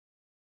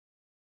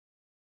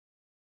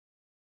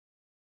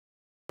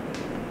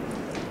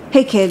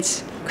Hey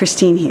kids,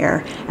 Christine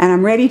here, and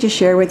I'm ready to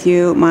share with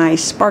you my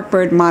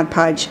Sparkbird Mod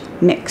Podge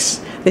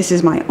mix. This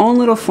is my own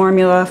little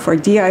formula for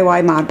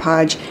DIY Mod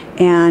Podge,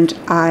 and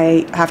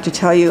I have to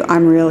tell you,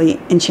 I'm really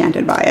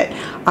enchanted by it.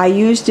 I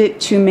used it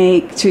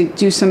to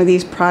do some of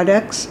these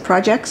projects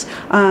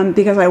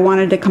because I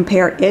wanted to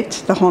compare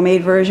it, the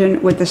homemade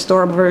version, with the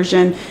store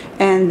version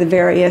and the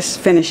various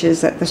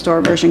finishes that the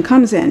store version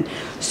comes in.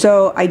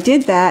 So I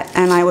did that,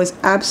 and I was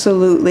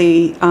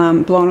absolutely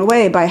blown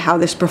away by how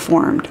this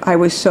performed. I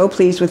was so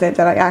pleased with it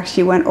that I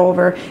actually went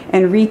over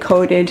and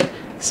recoated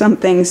some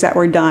things that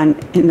were done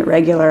in the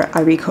regular.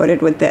 I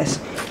recoated with this.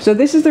 So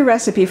this is the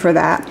recipe for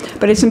that,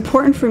 but it's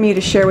important for me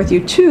to share with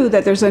you too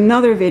that there's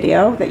another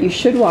video that you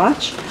should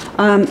watch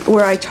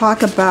where I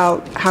talk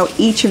about how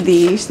each of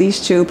these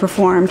two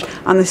performed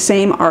on the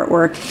same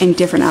artwork in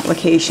different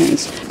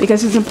applications,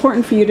 because it's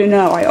important for you to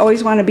know. I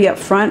always want to be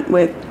upfront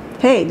with,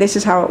 hey, this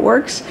is how it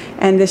works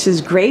and this is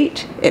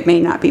great. It may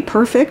not be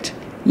perfect.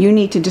 You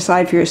need to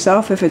decide for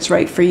yourself if it's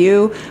right for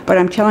you, but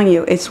I'm telling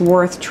you, it's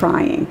worth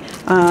trying.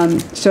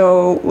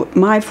 So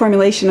my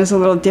formulation is a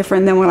little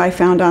different than what I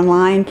found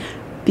online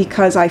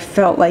because I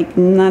felt like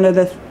none of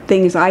the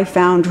things I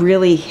found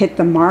really hit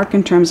the mark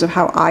in terms of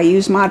how I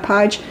use Mod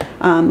Podge,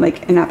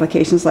 like in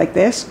applications like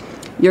this.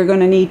 You're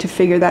going to need to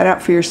figure that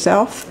out for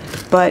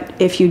yourself, but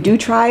if you do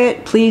try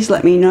it, please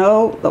let me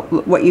know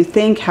what you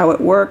think, how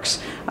it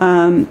works,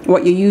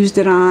 what you used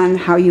it on,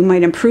 how you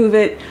might improve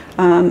it,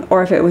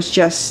 or if it was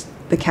just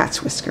the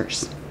cat's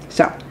whiskers.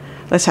 So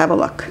let's have a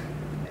look.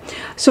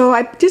 So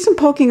I did some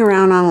poking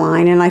around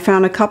online and I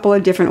found a couple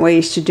of different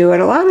ways to do it.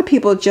 A lot of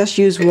people just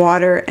use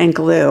water and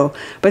glue,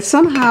 but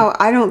somehow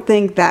I don't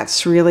think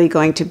that's really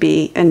going to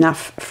be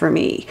enough for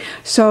me.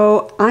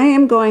 So I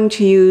am going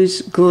to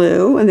use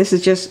glue, and this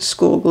is just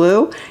school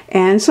glue,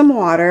 and some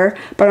water,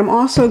 but I'm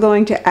also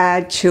going to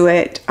add to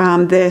it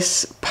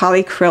this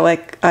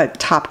polyacrylic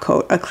top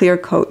coat, a clear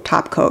coat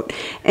top coat.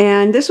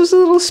 And this was a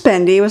little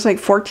spendy. It was like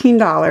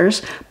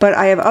 $14, but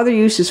I have other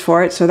uses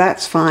for it, so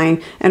that's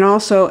fine. And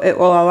also it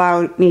will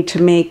allow me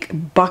to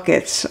make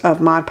buckets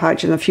of Mod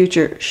Podge in the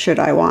future should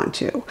I want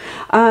to.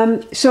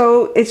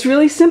 So it's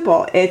really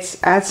simple.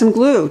 It's add some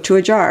glue to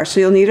a jar. So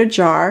you'll need a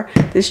jar.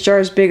 This jar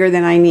is bigger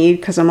than I need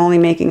because I'm only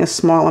making a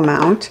small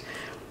amount.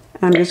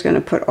 I'm just going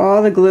to put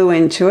all the glue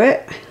into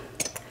it,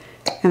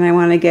 and I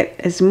want to get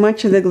as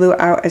much of the glue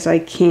out as I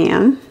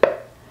can.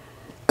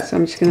 So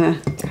I'm just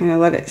going to kind of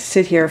let it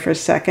sit here for a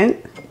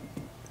second.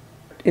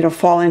 It'll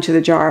fall into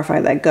the jar if I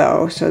let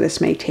go, so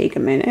this may take a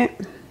minute.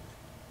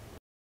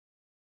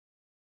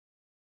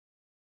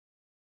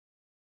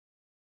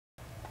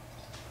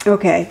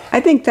 Okay, I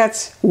think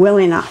that's well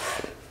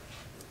enough.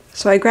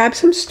 So I grabbed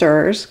some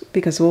stirrers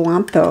because we'll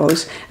want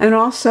those, and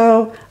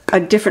also a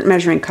different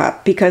measuring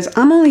cup because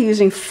I'm only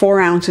using 4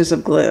 ounces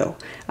of glue,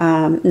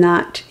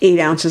 not 8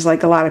 ounces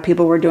like a lot of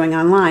people were doing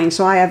online.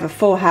 So I have a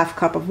full half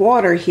cup of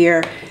water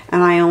here,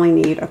 and I only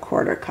need a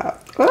 1/4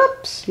 cup.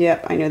 Oops,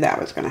 yep, I knew that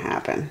was going to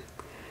happen.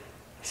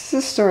 This is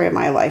the story of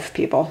my life,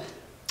 people.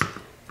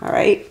 All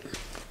right,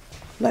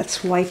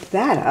 let's wipe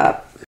that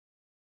up.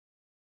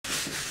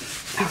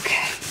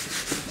 Okay,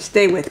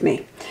 stay with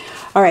me.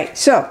 All right,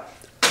 so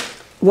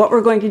what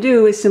we're going to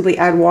do is simply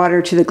add water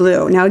to the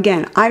glue. Now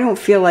again, I don't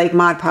feel like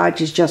Mod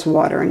Podge is just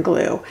water and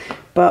glue,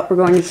 but we're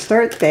going to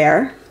start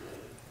there.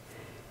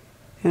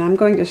 And I'm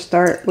going to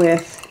start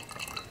with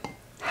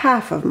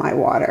half of my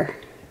water,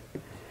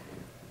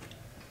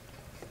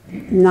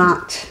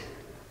 not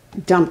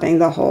dumping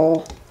the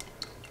whole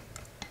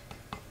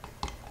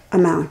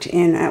amount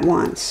in at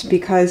once,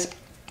 because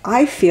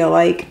I feel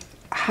like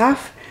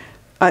half,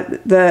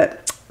 the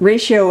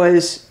ratio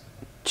is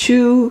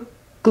 2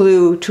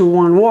 glue to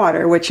 1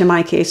 water, which in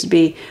my case would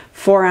be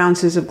 4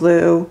 ounces of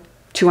glue,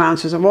 2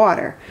 ounces of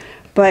water.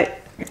 But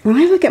when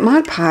I look at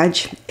Mod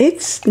Podge,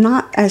 it's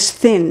not as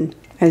thin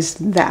as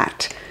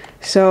that.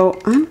 So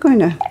I'm going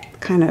to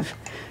kind of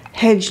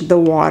hedge the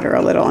water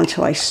a little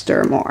until I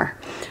stir more.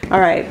 All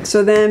right,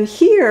 so then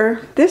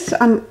here, this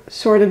I'm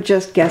sort of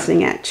just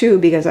guessing at too,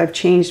 because I've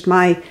changed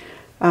my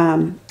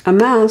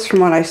amounts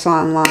from what I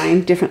saw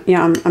online. Different, you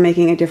know, I'm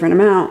making a different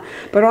amount,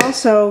 but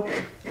also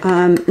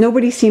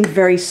nobody seemed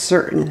very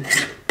certain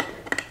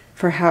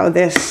for how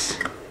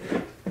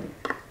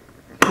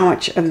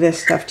much of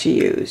this stuff to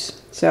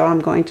use. So I'm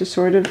going to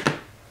sort of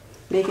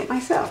make it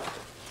myself.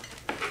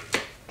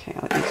 Okay,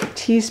 I'll use a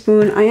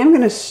teaspoon. I am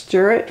going to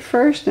stir it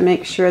first to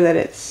make sure that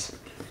it's,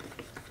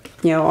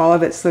 you know, all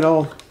of its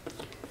little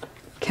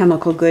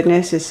chemical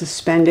goodness is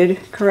suspended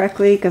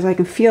correctly, because I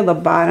can feel the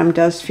bottom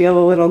does feel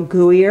a little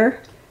gooier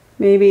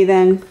maybe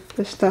than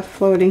the stuff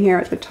floating here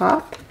at the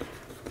top.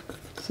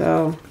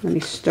 So let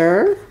me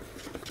stir.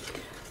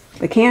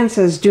 The can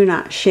says do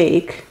not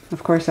shake.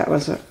 Of course that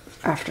was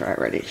after I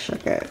already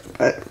shook it,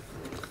 but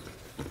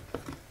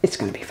it's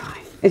going to be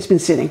fine. It's been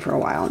sitting for a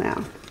while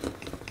now.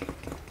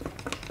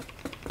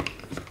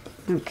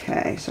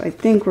 Okay, so I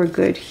think we're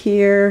good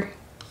here.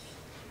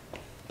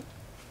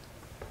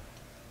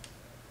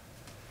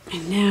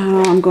 And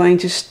now I'm going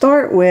to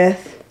start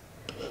with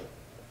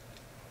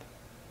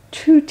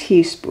 2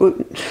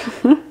 teaspoons.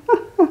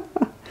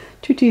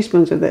 2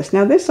 teaspoons of this.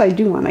 Now this I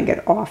do want to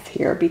get off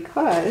here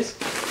because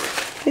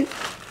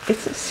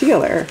it's a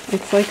sealer.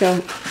 It's like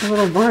a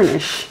little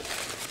varnish.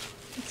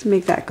 Let's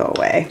make that go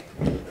away.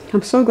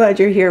 I'm so glad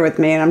you're here with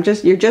me, and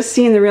you're just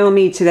seeing the real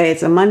me today.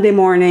 It's a Monday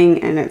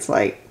morning and it's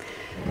like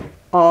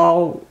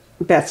all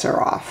bets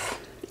are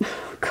off.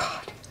 Oh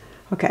God.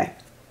 Okay.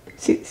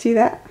 See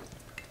that?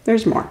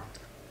 There's more.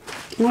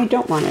 And I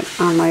don't want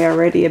it on my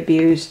already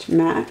abused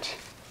mat.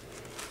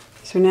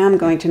 So now I'm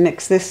going to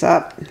mix this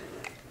up.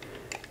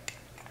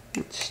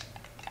 It's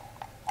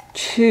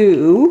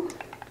 2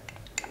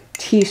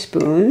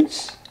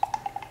 teaspoons,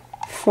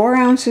 4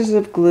 ounces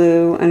of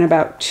glue, and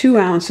about 2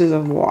 ounces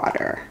of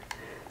water.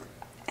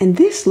 And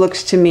this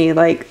looks to me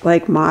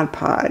like Mod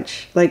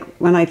Podge. Like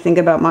when I think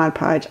about Mod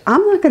Podge,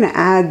 I'm not going to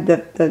add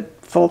the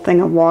full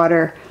thing of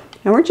water,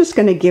 and we're just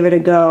going to give it a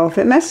go. If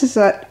it messes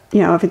up,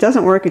 you know, if it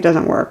doesn't work, it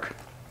doesn't work.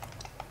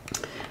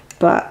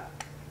 But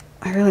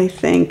I really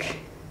think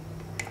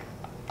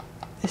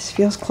this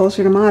feels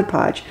closer to Mod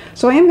Podge.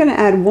 So I am going to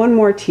add 1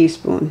 more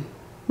teaspoon.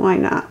 Why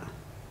not?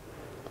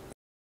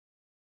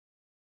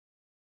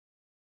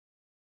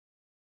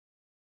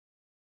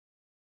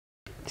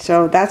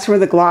 So that's where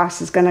the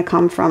gloss is going to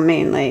come from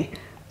mainly,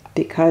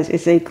 because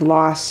it's a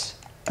gloss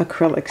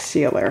acrylic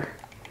sealer.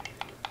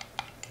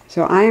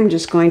 So I am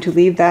just going to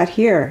leave that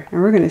here,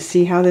 and we're going to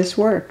see how this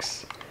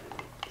works.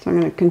 So I'm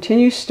going to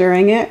continue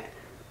stirring it.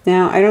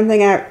 Now I don't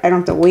think I don't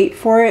have to wait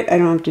for it. I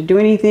don't have to do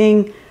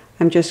anything.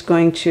 I'm just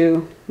going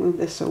to move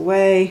this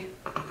away,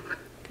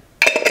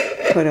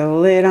 put a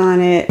lid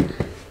on it,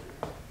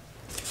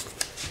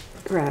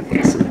 grab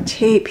some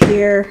tape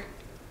here,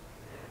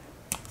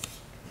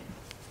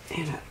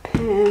 and a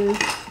pen.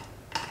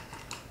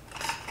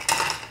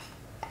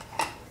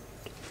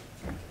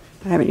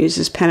 I haven't used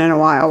this pen in a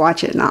while.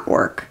 Watch it not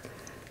work.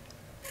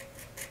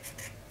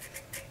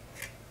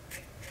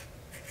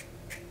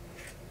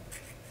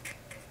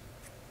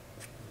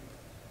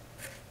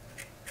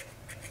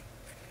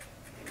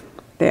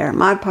 There,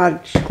 Mod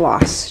Podge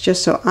gloss,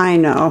 just so I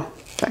know.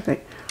 In fact,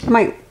 I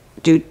might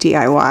do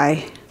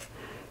DIY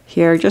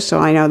here just so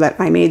I know that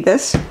I made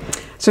this.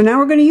 So now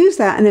we're going to use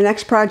that in the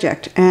next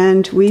project,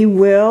 and we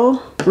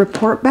will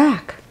report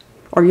back,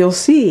 or you'll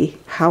see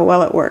how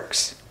well it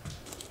works.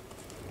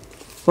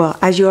 Well,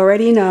 as you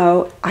already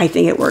know, I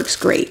think it works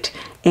great.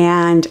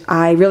 And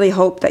I really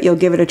hope that you'll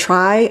give it a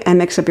try and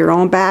mix up your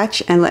own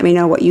batch and let me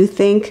know what you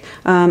think.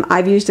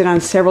 I've used it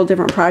on several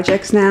different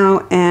projects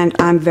now, and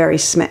I'm very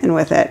smitten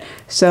with it.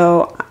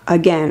 So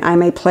again, I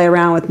may play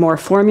around with more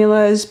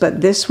formulas, but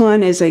this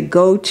one is a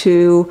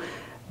go-to,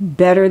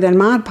 better than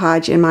Mod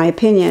Podge in my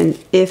opinion,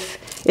 if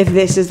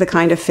this is the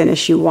kind of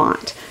finish you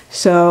want.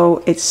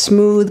 So it's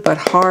smooth but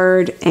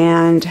hard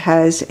and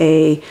has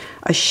a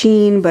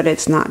sheen, but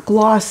it's not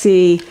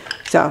glossy.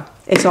 So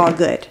it's all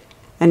good.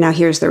 And now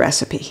here's the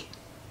recipe.